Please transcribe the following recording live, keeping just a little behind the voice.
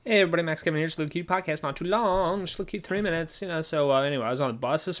Hey everybody, Max Kevin here, just a little cute podcast, not too long, just a little cute 3 minutes, so anyway, I was on the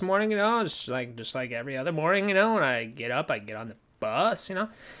bus this morning, just like every other morning, when I get up, I get on the bus,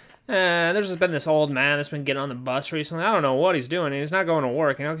 there's just been this old man that's been getting on the bus recently. I don't know what he's doing. He's not going to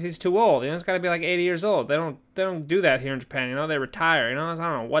work, because he's too old, he's got to be like 80 years old. They don't do that here in Japan, they retire, I don't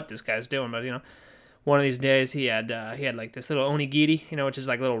know what this guy's doing, but, one of these days he had like this little onigiri, which is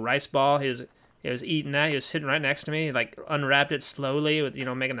like a little rice ball. He was eating that. He was sitting right next to me. He like unwrapped it slowly with,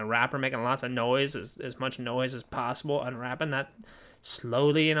 making the wrapper, making lots of noise, as much noise as possible, unwrapping that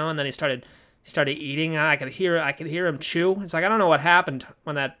slowly, and then he started eating. I could hear him chew. It's like, I don't know what happened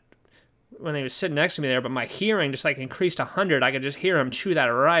when he was sitting next to me there, but my hearing just like increased 100. I could just hear him chew that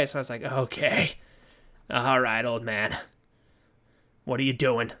rice. I was like, okay, all right, old man, what are you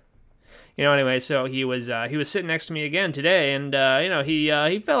doing? Anyway, so he was sitting next to me again today, and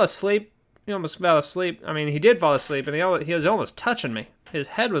he fell asleep. He almost fell asleep. I mean, he did fall asleep, and he was almost touching me. His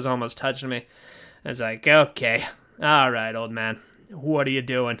head was almost touching me. I was like, okay, all right, old man, what are you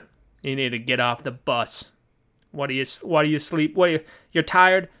doing? You need to get off the bus. Why do you sleep? You're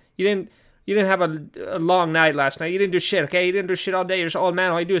tired? You didn't have a long night last night. You didn't do shit, okay? You didn't do shit all day. You're just an old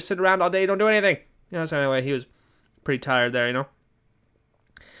man. All you do is sit around all day. You don't do anything. So anyway, he was pretty tired there,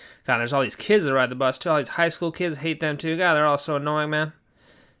 God, there's all these kids that ride the bus, too. All these high school kids, hate them, too. God, they're all so annoying, man.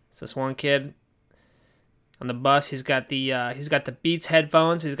 It's this one kid on the bus. He's got the Beats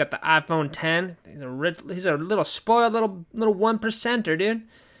headphones. He's got the iPhone 10. He's a little spoiled little 1%er, dude.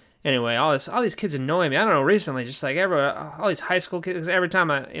 Anyway, all these kids annoy me. I don't know, recently, just like all these high school kids. Every time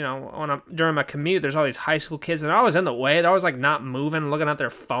during my commute, there's all these high school kids, and they're always in the way. They're always like not moving, looking at their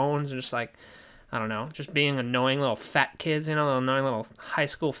phones, and just like, I don't know, just being annoying little fat kids, little annoying little high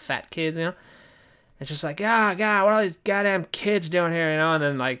school fat kids, It's just like, God, what are all these goddamn kids doing here, And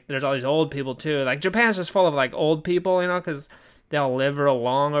then, like, there's all these old people, too. Like, Japan's just full of, like, old people, because they all live real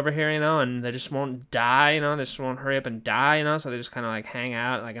long over here, and they just won't die, They just won't hurry up and die, So they just kind of, like, hang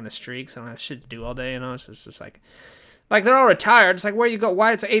out, like, in the streets. They don't have shit to do all day, It's just like they're all retired. It's like, where you go?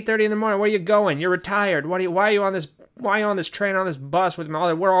 Why it's 8:30 in the morning? Where you going? You're retired. Why are you on this train, on this bus with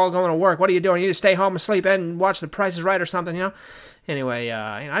me? We're all going to work. What are you doing? You just stay home and sleep in and watch The Price is Right or something, Anyway,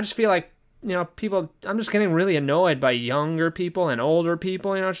 I just feel like, people, I'm just getting really annoyed by younger people and older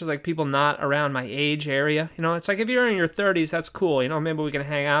people, It's just like people not around my age area, It's like if you're in your 30s, that's cool, Maybe we can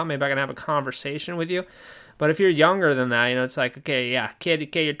hang out, maybe I can have a conversation with you. But if you're younger than that, it's like, okay, yeah, kid,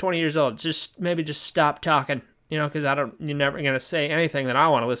 okay, you're 20 years old, maybe just stop talking, because you're never going to say anything that I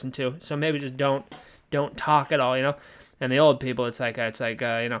want to listen to, so maybe just don't talk at all, And the old people, it's like,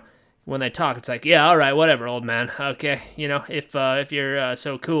 when they talk, it's like, yeah, all right, whatever, old man. Okay, if you're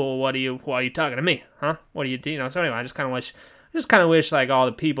so cool, why are you talking to me, huh? What do you do? So anyway, I just kind of wish like all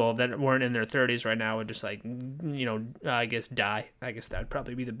the people that weren't in their 30s right now would just like, I guess die. I guess that'd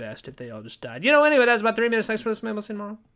probably be the best if they all just died. Anyway, that's about 3 minutes. Thanks for listening. We'll see you tomorrow.